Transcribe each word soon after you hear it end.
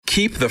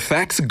Keep the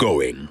Facts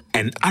Going,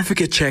 an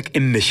Africa Check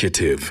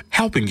initiative,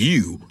 helping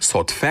you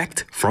sort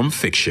fact from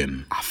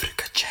fiction.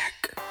 Africa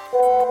Check.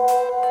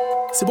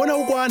 Sibona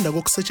ukwanda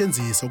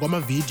kokusetshenziswa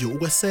kwamavidiyo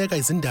ukweseka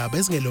izindaba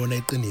ezingelona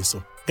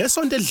iqiniso.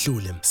 Ngesonto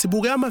elidlule,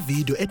 sibuke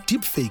amavidiyo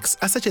e-deepfakes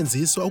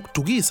asetshenziswa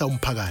ukudukisa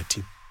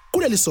umphakathi.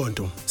 Kuleli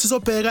sonto,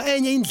 sizobheka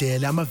enye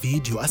indlela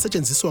amavidiyo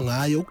asetshenziswa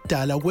ngayo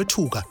ukudala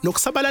ukwethuka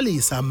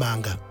nokusabalalisa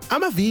amanga.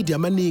 Amavidiyo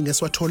amaningi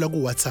esiwathola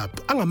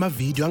ku-WhatsApp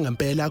angamavidiyo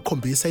angempela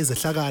akhombisa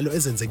izehlakalo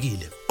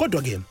ezenzekile.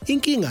 Kodwa-ke,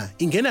 inkinga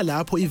ingena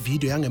lapho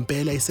ividiyo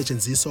yangempela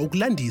isetshenziswa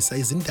ukulandisa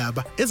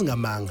izindaba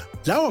ezingamanga.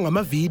 Lawa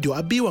ngamavidiyo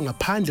abiwa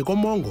ngaphandle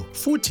komongo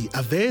futhi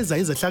aveza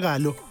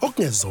izehlakalo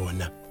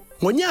okungezona.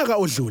 Ngonyaka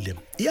odlule,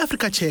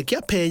 i-Africa Check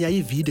yaphenya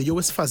ividiyo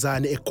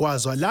yowesifazane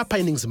egwazwa lapha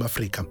eNingizimu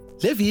Afrika.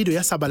 Le video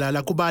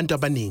yasabalala kubantu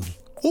abaningi.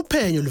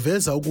 Uphenyo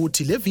luveza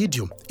ukuthi le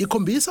video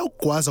ikhombisa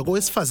ukugwaza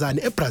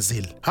kowesifazane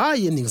eBrazil,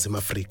 hayi eNingizimu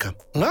Afrika.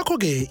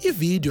 Ngakho-ke,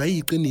 ividiyo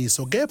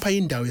ayiyiqiniso kepha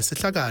indawo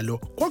yesehlakalo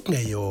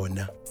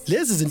kwakungeyona.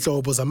 Lezi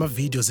zinhlobo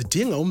zamavidiyo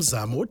zidinga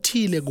umzamo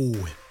othile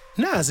kuwe.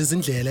 Nazi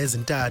izindlela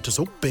ezintathu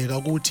zokubheka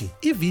ukuthi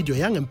ividiyo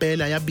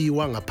yangempela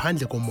yabiwa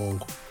ngaphandle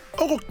komongo.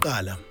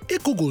 Okokuqala,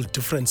 i-Google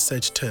Different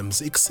Search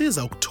Terms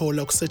ikusiza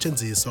ukuthola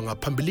ukusetshenziswa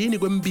ngaphambilini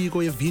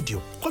kwemibiko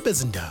yevidiyo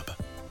kwabezindaba.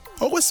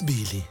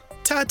 Okwesibili,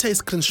 thatha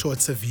i-screenshot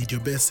sevidiyo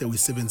bese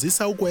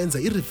uyisebenzisa ukwenza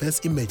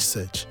i-reverse image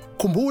search.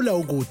 Khumbula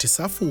ukuthi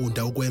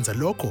safunda ukwenza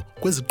lokho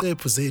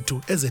kweziqephu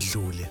zethu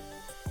ezedlule.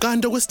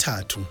 Kanti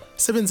okwesithathu,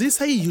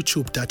 sebenzisa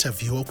i-YouTube data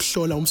viewer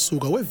ukuhlola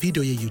umsuka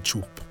wevidiyo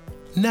ye-YouTube.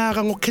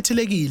 Naka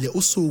ngokukhethelekile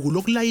usuku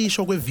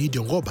lokulayishwa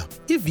kwevidiyo ngoba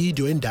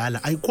ividiyo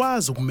endala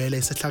ayikwazi ukumela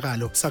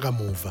isehlakalo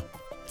sakamuva.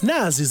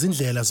 Nazi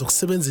izindlela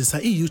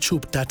zokusebenzisa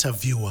i-YouTube data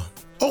viewer.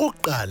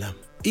 Okokuqala,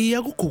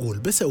 iya ku-Google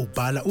bese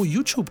ubhala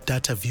u-YouTube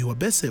data viewer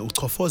bese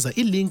uchofoza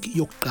i-link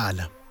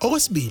yokuqala.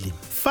 Okwesibili,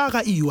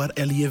 faka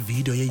i-URL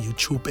yevidiyo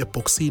ye-YouTube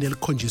ebhokisini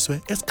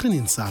elikhonjiswe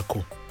eskrinini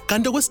sakho.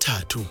 Kanti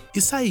okwesithathu,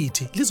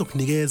 isayithi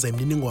lizokunikeza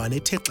imininingwane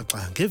ethe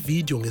xaxa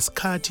ngevidiyo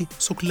ngesikhathi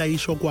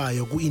sokulayishwa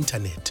kwayo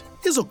ku-internet.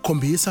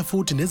 Izokukhombisa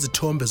futhi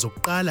nezithombe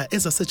zokuqala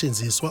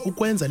ezasetshenziswa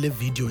ukwenza le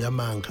video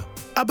yamanga.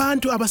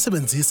 Abantu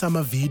abasebenzisa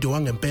amavidiyo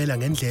wangempela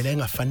ngendlela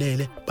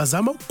engafanele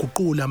bazama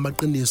ukuguqula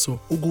amaqiniso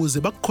ukuze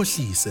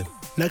bakukhohlise.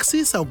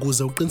 Nakusisa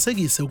ukuze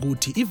uqinisekise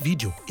ukuthi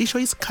ividiyo isho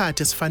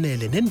isikhathi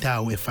esifanele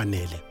nendawo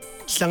efanele.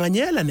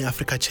 Hlanganyela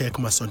ne-Africa Check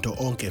masonto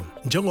onke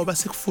njengoba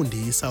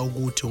sikufundisa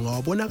ukuthi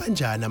ungawabona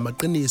kanjani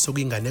amaqiniso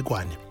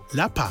kwinganekwane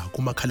lapha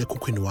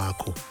kumakhalekhukhwini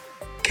wakho.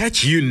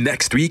 Catch you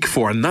next week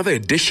for another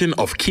edition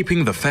of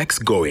Keeping the Facts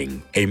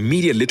Going, a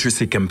media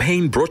literacy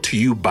campaign brought to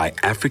you by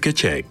Africa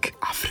Check.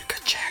 Africa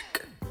Check.